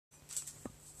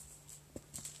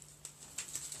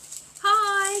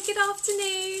good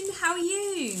afternoon. How are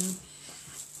you?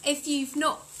 If you've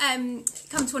not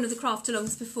come to one of the craft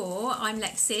alongs before, I'm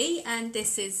Lexi and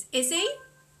this is Izzy.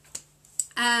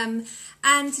 And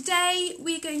today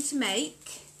we're going to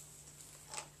make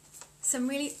some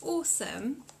really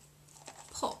awesome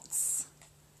pots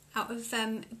out of,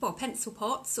 well, pencil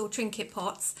pots or trinket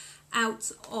pots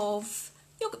out of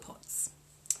yoghurt pots.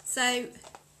 So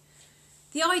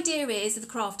the idea is of the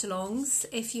craft alongs,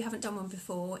 if you haven't done one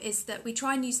before, is that we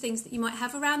try and use things that you might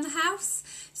have around the house.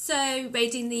 So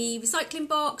raiding the recycling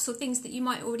box or things that you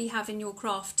might already have in your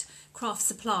craft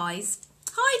supplies.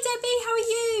 Hi Debbie, how are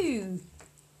you?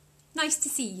 Nice to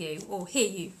see you, or hear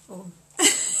you, or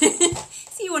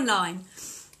see you online.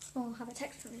 Or have a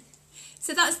text from you.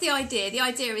 So that's the idea. The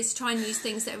idea is to try and use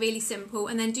things that are really simple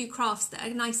and then do crafts that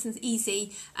are nice and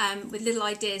easy with little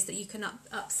ideas that you can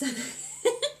upsell.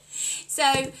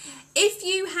 So if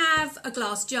you have a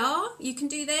glass jar, you can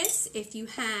do this. If you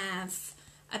have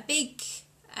a big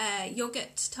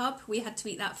yoghurt tub, we had to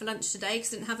eat that for lunch today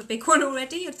because I didn't have a big one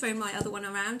already. I'd thrown my other one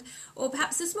around. Or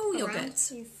perhaps a small yoghurt.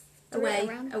 Threw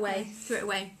it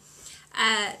away.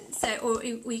 Or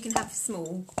you can have a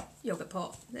small yoghurt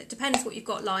pot. It depends what you've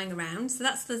got lying around. So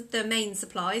that's the main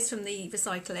supplies from the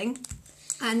recycling.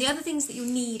 And the other things that you'll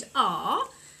need are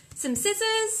some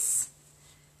scissors,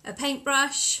 a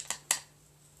paintbrush.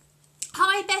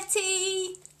 Hi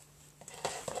Betty!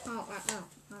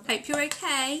 Hope you're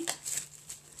okay.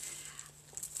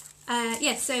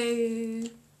 Yeah, so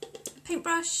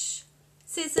paintbrush,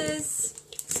 scissors,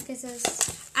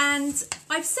 and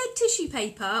I've said tissue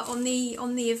paper on the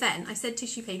event. I said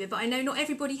tissue paper, but I know not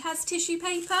everybody has tissue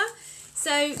paper,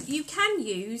 so you can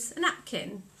use a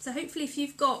napkin. So hopefully, if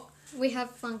you've got, we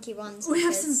have funky ones. We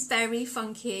have some very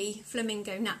funky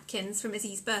flamingo napkins from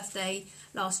Izzy's birthday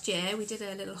last year. We did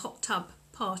a little hot tub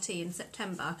party in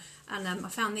September, and I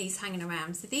found these hanging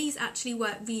around. So these actually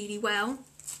work really well.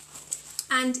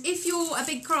 And if you're a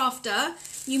big crafter,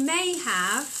 you may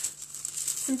have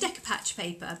some decoupage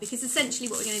paper, because essentially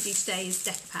what we're going to do today is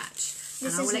decoupage.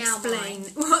 And I will explain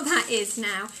what that is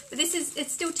now. But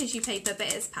it's still tissue paper,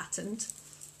 but it's patterned.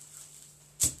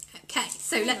 Okay,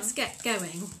 so let's get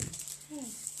going.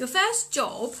 Your first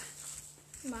job,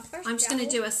 I'm just going to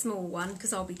do a small one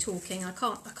because I'll be talking. I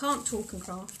can't talk and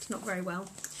craft, not very well.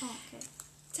 Okay.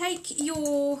 Take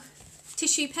your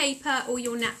tissue paper or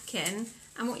your napkin,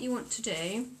 and what you want to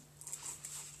do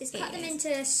is cut them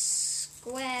into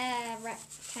square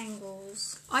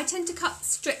rectangles. I tend to cut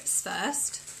strips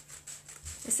first.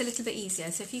 It's a little bit easier.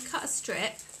 So if you cut a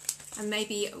strip, and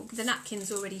maybe the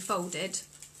napkin's already folded,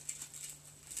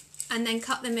 and then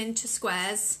cut them into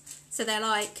squares. So they're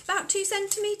like about 2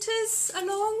 centimetres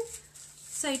along.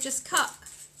 So just cut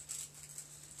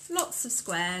lots of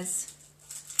squares.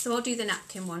 So I'll do the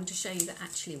napkin one to show you that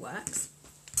actually works.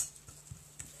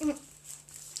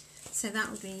 So that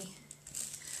would be...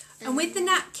 And with the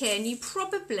napkin, you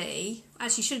probably...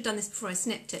 Actually, should have done this before I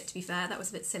snipped it, to be fair. That was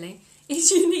a bit silly.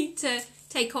 Is you need to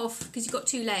take off, because you've got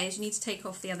 2 layers, you need to take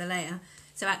off the other layer.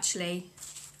 So actually,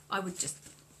 I would just...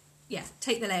 Yeah,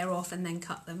 take the layer off and then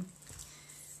cut them.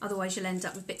 Otherwise, you'll end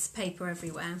up with bits of paper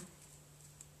everywhere.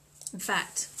 In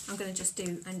fact, I'm going to just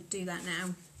do that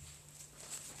now.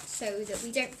 So that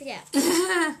we don't forget.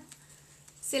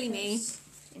 Silly me.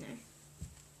 You know.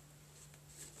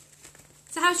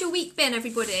 So how's your week been,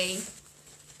 everybody?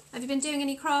 Have you been doing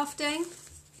any crafting?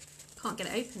 Can't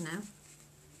get it open now.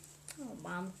 Oh,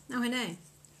 Mum. Oh, I know.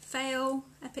 Fail.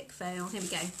 Epic fail. Here we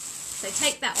go. So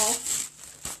take that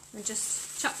off and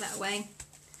just chuck that away.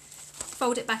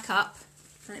 Fold it back up.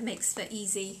 And it makes for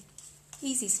easy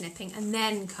snipping, and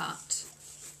then cut.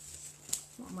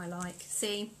 What am I like?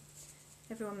 See?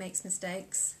 Everyone makes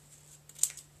mistakes.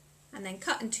 And then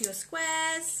cut into your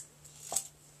squares.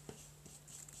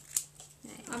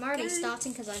 I'm already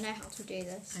starting because I know how to do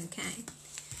this. Okay.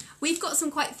 We've got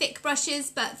some quite thick brushes,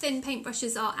 but thin paint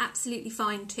brushes are absolutely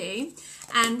fine too.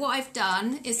 And what I've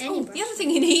done is, the other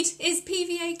thing you need is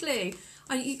PVA glue.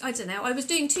 I don't know, I was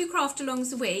doing 2 craft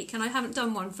alongs a week and I haven't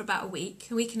done one for about a week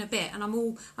and a bit, and I'm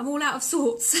all out of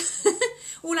sorts,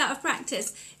 all out of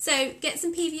practice. So get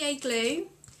some PVA glue,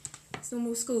 it's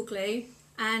normal school glue,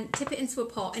 and tip it into a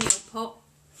pot, any old pot.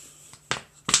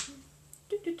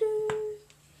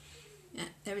 Yeah,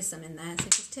 there is some in there, so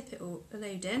just tip it all a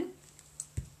load in.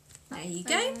 There you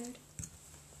go.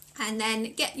 And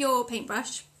then get your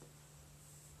paintbrush.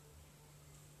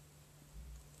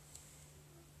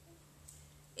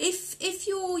 If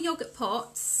your yoghurt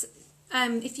pots,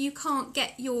 if you can't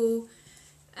get your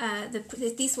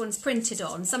these ones printed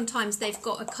on. Sometimes they've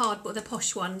got a cardboard, the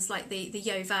posh ones like the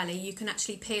Yo Valley, you can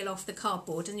actually peel off the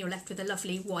cardboard and you're left with a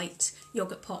lovely white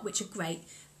yoghurt pot, which are great.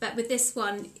 But with this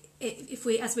one,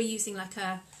 as we're using like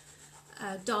a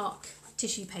dark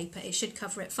tissue paper, it should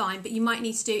cover it fine. But you might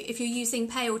need to do, if you're using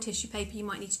pale tissue paper, you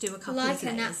might need to do a couple of layers.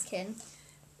 Like a napkin.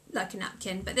 Like a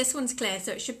napkin, but this one's clear,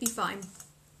 so it should be fine.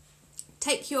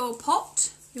 Take your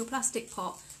pot, your plastic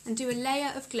pot, and do a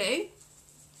layer of glue.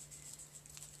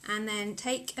 And then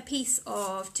take a piece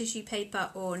of tissue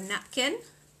paper or napkin.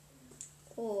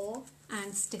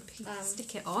 And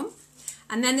stick it on.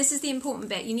 And then this is the important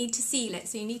bit, you need to seal it,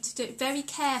 so you need to do it very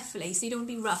carefully, so you don't want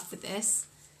to be rough with this.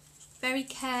 Very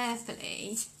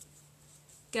carefully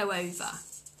go over.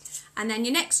 And then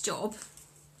your next job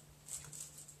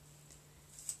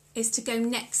is to go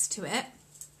next to it.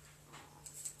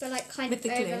 But like kind of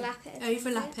overlap it.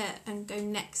 Overlap it and go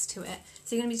next to it.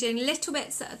 So you're going to be doing little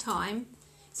bits at a time.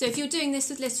 So if you're doing this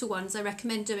with little ones, I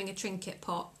recommend doing a trinket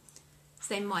pot, because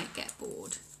they might get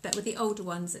bored. But with the older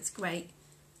ones, it's great.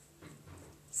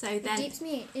 So then it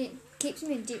keeps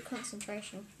me in deep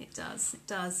concentration. It does. It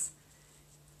does.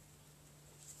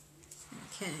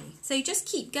 Okay, so you just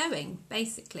keep going,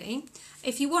 basically.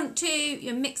 If you want to,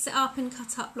 you mix it up and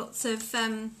cut up lots of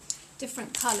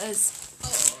different colours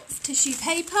of tissue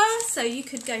paper. So you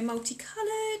could go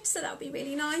multicoloured, so that would be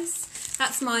really nice.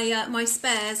 That's my my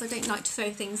spares. I don't like to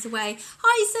throw things away.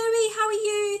 Hi Zoe, how are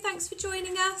you? Thanks for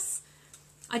joining us.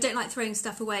 I don't like throwing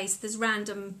stuff away, so there's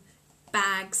random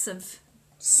bags of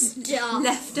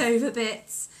leftover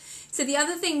bits. So the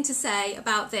other thing to say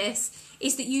about this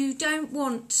is that you don't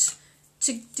want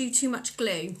to do too much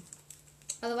glue.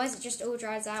 Otherwise it just all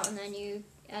dries out and then you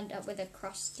end up with a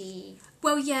crusty...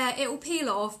 Well, yeah, it will peel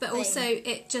off, but thing. Also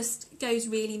it just goes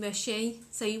really mushy.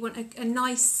 So you want a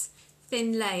nice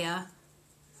thin layer.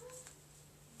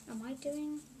 Am I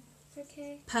doing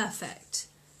okay? Perfect.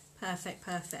 Perfect,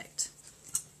 perfect.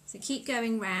 So keep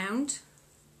going round.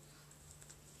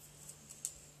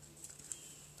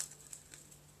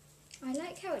 I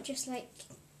like how it just like...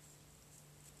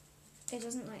 It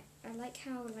doesn't like... I like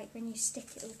how like when you stick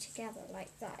it all together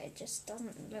like that, it just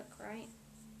doesn't look right.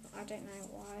 I don't know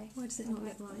why. Why does it not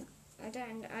look right? I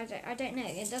don't know.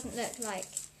 It doesn't look like...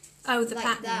 Oh, the like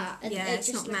pattern. that. Yeah, it it's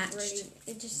just not matched. Really,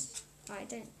 it just...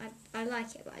 I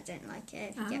like it, but I don't like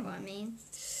it, if you get what I mean.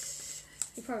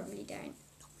 You probably don't.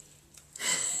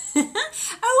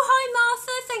 Oh, hi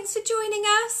Martha, thanks for joining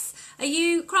us. Are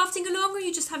you crafting along or are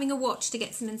you just having a watch to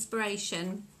get some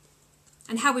inspiration?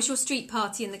 And how was your street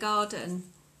party in the garden?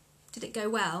 Did it go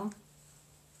well?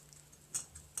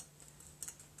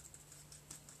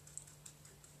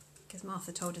 Because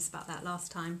Martha told us about that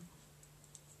last time.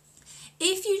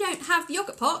 If you don't have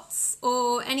yoghurt pots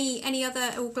or any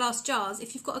other or glass jars,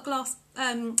 if you've got a glass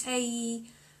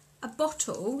a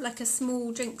bottle, like a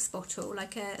small drinks bottle,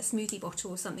 like a smoothie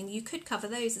bottle or something, you could cover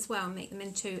those as well and make them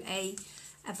into a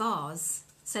vase.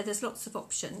 So there's lots of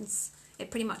options.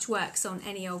 It pretty much works on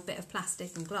any old bit of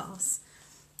plastic and glass.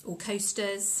 Or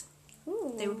coasters.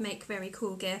 Ooh. They would make very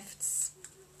cool gifts.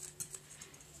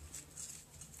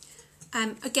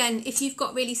 Again, if you've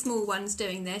got really small ones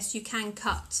doing this, you can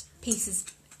cut pieces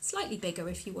slightly bigger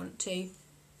if you want to.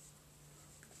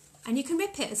 And you can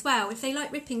rip it as well. If they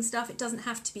like ripping stuff, it doesn't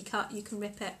have to be cut. You can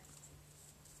rip it.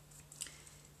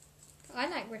 I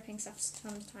like ripping stuff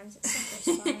sometimes. It's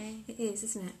satisfying. It is,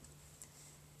 isn't it?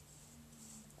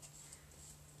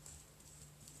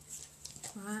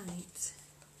 Right.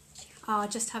 Ah,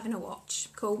 just having a watch.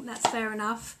 Cool, that's fair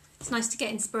enough. It's nice to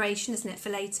get inspiration, isn't it, for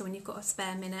later when you've got a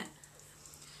spare minute.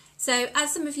 So,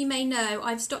 as some of you may know,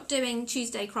 I've stopped doing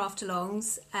Tuesday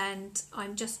craft-alongs and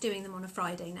I'm just doing them on a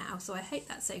Friday now, so I hope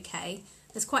that's okay.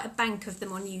 There's quite a bank of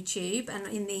them on YouTube and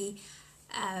in the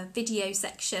video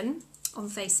section on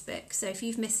Facebook, so if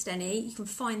you've missed any, you can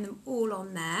find them all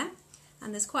on there.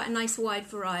 And there's quite a nice wide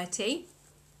variety.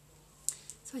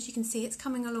 So as you can see, it's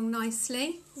coming along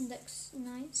nicely. It looks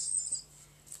nice.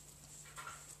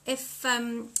 If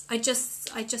I just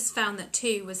found that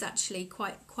 2 was actually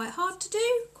quite hard to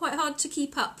do, quite hard to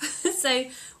keep up. So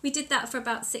we did that for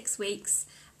about 6 weeks,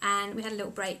 and we had a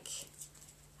little break.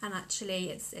 And actually,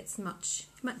 it's much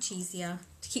easier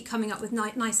to keep coming up with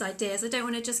nice ideas. I don't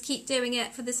want to just keep doing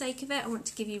it for the sake of it. I want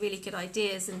to give you really good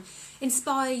ideas and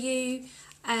inspire you.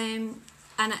 And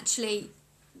actually,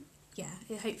 yeah,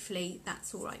 hopefully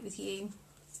that's all right with you.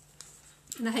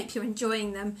 And I hope you're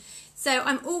enjoying them. So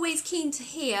I'm always keen to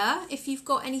hear if you've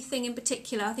got anything in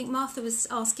particular. I think Martha was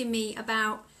asking me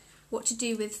about what to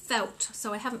do with felt.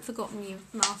 So I haven't forgotten you,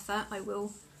 Martha. I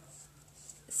will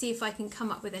see if I can come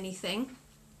up with anything.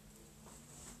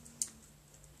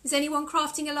 Is anyone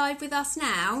crafting alive with us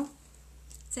now?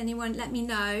 Does anyone let me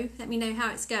know? Let me know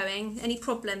how it's going. Any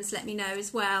problems, let me know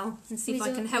as well, and see if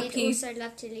I can help you. We'd also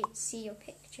love to see your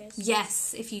pictures.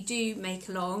 Yes, if you do make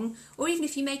along, or even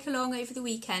if you make along over the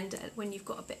weekend when you've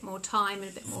got a bit more time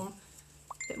and a bit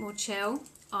more chill,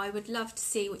 I would love to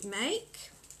see what you make.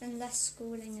 And less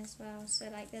schooling as well, so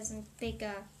like there's a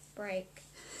bigger break.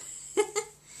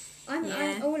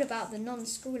 I'm all about the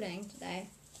non-schooling today.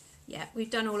 Yeah, we've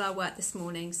done all our work this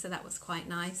morning, so that was quite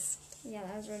nice. Yeah,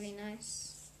 that was really nice.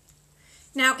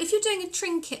 Now, if you're doing a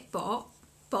trinket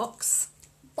box,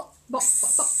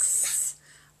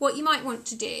 what you might want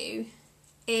to do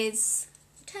is...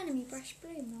 You're turning me brush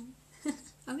blue, Mum.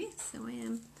 Oh yes, so I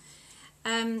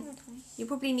am. You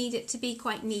probably need it to be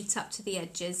quite neat up to the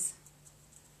edges.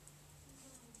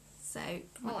 So...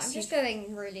 I'm just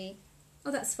going really...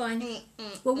 Oh, that's fine.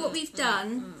 Well, what we've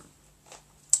done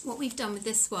with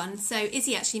this one, so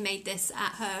Izzy actually made this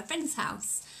at her friend's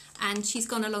house, and she's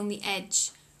gone along the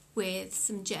edge with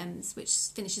some gems, which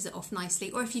finishes it off nicely.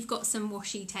 Or if you've got some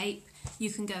washi tape, you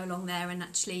can go along there and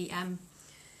actually...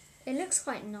 it looks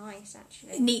quite nice,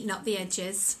 actually. Neaten up the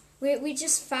edges. We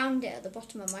just found it at the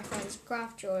bottom of my friend's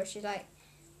craft drawer. She's like,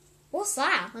 what's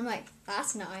that? I'm like,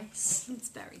 that's nice. It's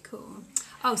very cool.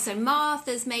 Oh, so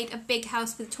Martha's made a big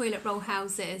house with toilet roll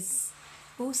houses.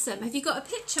 Awesome. Have you got a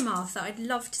picture, Martha? I'd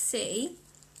love to see.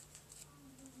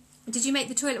 Did you make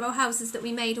the toilet roll houses that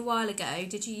we made a while ago?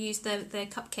 Did you use the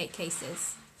cupcake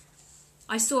cases?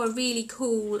 I saw a really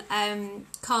cool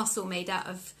castle made out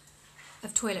of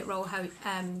toilet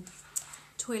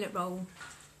rolls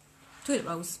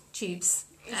tubes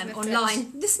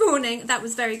online this morning. That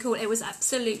was very cool. It was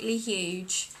absolutely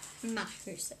huge.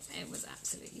 Massive. It was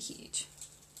absolutely huge.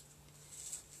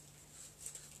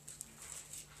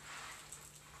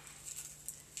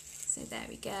 So there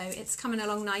we go. It's coming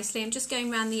along nicely. I'm just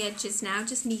going around the edges now,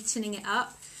 just neatening it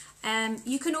up.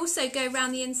 You can also go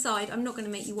around the inside. I'm not going to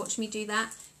make you watch me do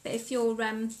that, but if you're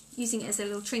using it as a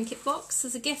little trinket box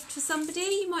as a gift for somebody,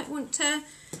 you might want to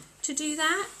do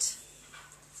that.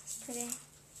 It's pretty.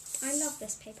 I love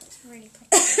this paper. It's really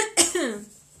pretty.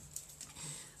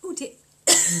 Oh dear.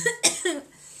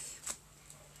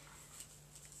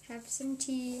 Have some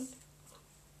tea.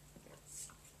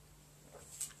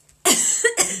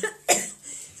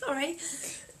 Sorry.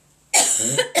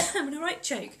 Having a right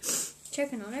choke.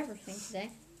 Choking on everything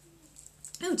today.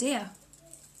 Oh dear.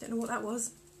 Don't know what that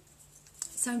was.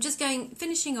 So I'm just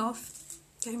finishing off,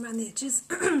 going around the edges.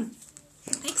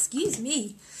 Excuse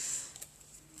me.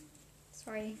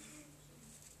 Sorry.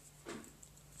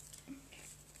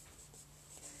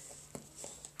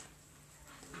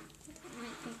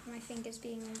 My finger's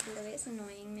being all blue. It's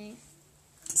annoying me.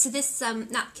 So this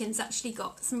napkin's actually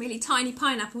got some really tiny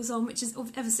pineapples on, which is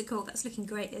ever so cool. That's looking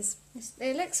great.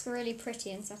 It looks really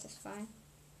pretty and satisfying.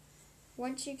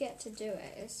 Once you get to do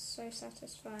it, it's so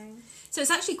satisfying. So it's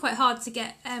actually quite hard to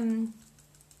get.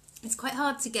 It's quite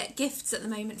hard to get gifts at the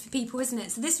moment for people, isn't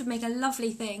it? So this would make a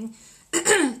lovely thing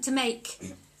to make.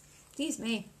 Excuse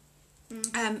me.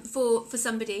 For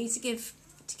somebody to give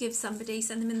somebody,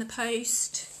 send them in the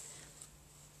post.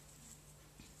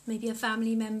 Maybe a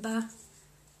family member.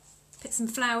 Put some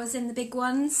flowers in the big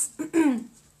ones.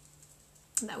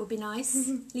 That would be nice.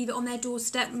 Leave it on their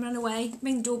doorstep and run away.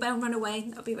 Ring the doorbell and run away.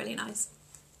 That would be really nice.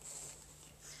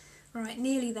 Right,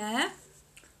 nearly there.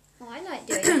 Oh, I like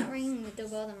doing that, ringing the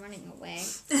doorbell and running away.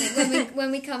 Like when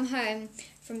we come home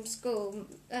from school,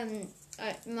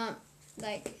 Mum,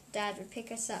 Dad would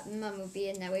pick us up and Mum would be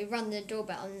in there. We'd run the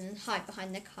doorbell and then hide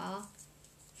behind the car.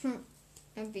 It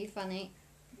would be funny.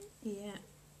 Yeah.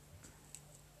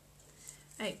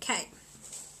 Okay.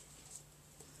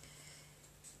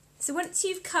 So once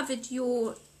you've covered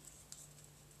your...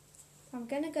 I'm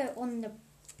going to go on the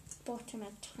bottom a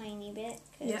tiny bit.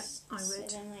 Yeah, I would.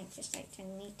 So then just to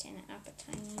neaten it up a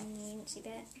teensy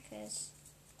bit because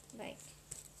I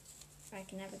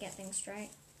can never get things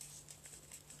straight.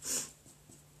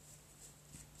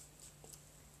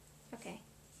 Okay.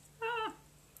 Ah.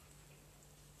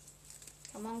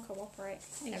 Come on, cooperate.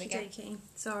 There we go. Okey-dokey.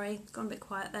 Sorry, gone a bit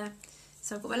quiet there.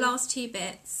 So I've got my last two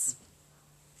bits.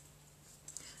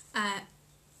 And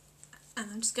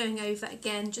I'm just going over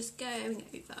again, just going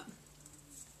over.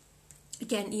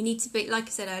 Again, you need to be, like I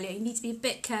said earlier, you need to be a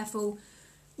bit careful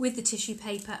with the tissue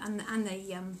paper and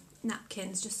the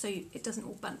napkins, just so it doesn't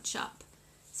all bunch up.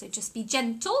 So just be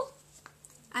gentle.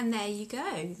 And there you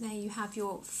go. There you have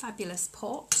your fabulous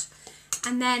pot.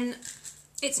 And then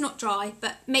it's not dry,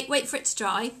 but wait for it to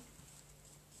dry.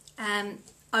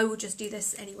 I will just do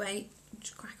this anyway.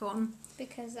 Just crack on.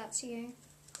 Because that's you.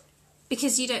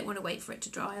 Because you don't want to wait for it to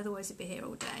dry, otherwise it'd be here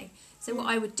all day. So what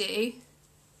I would do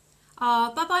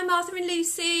Bye-bye, Martha and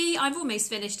Lucy. I've almost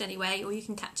finished anyway, or you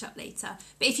can catch up later.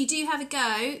 But if you do have a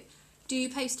go, do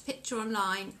post a picture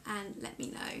online and let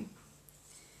me know.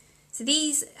 So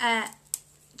these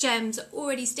gems are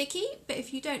already sticky, but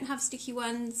if you don't have sticky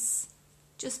ones,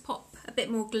 just pop a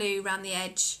bit more glue around the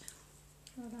edge.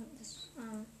 Hold on, this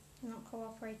not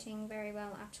cooperating very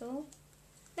well at all.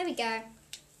 There we go.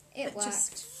 It worked.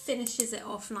 Just finishes it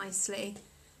off nicely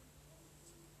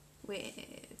with...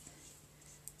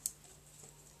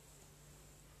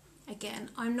 Again,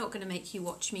 I'm not going to make you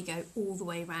watch me go all the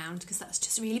way around because that's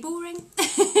just really boring.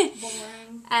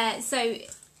 Boring. So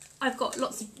I've got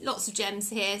lots of gems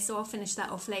here, so I'll finish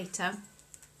that off later.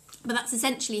 But that's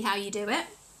essentially how you do it.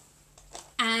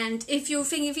 And if you're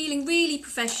feeling really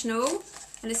professional,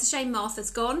 and it's a shame Martha's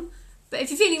gone, but if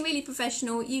you're feeling really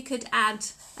professional, you could add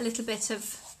a little bit of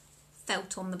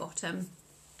felt on the bottom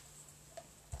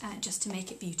just to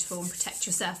make it beautiful and protect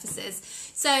your surfaces.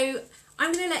 So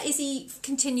I'm going to let Izzy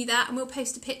continue that, and we'll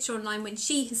post a picture online when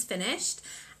she has finished.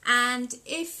 And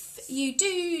if you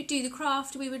do the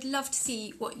craft, we would love to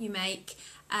see what you make.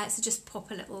 So just pop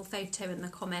a little photo in the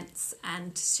comments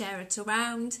and share it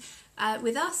around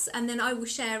with us, and then I will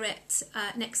share it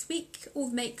next week, all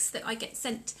the makes that I get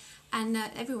sent, and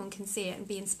everyone can see it and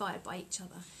be inspired by each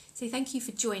other. So thank you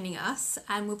for joining us,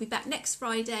 and we'll be back next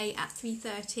Friday at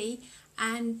 3:30,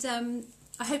 and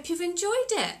I hope you've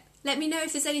enjoyed it. Let me know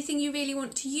if there's anything you really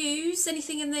want to use,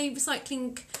 anything in the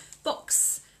recycling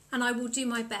box, and I will do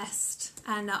my best.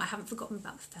 And I haven't forgotten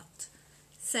about the felt.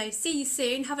 So see you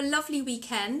soon. Have a lovely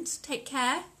weekend. Take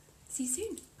care. See you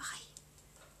soon. Bye.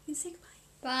 You can say goodbye.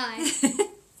 Bye.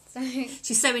 Sorry.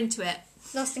 She's so into it.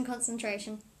 Lost in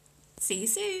concentration. See you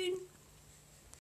soon.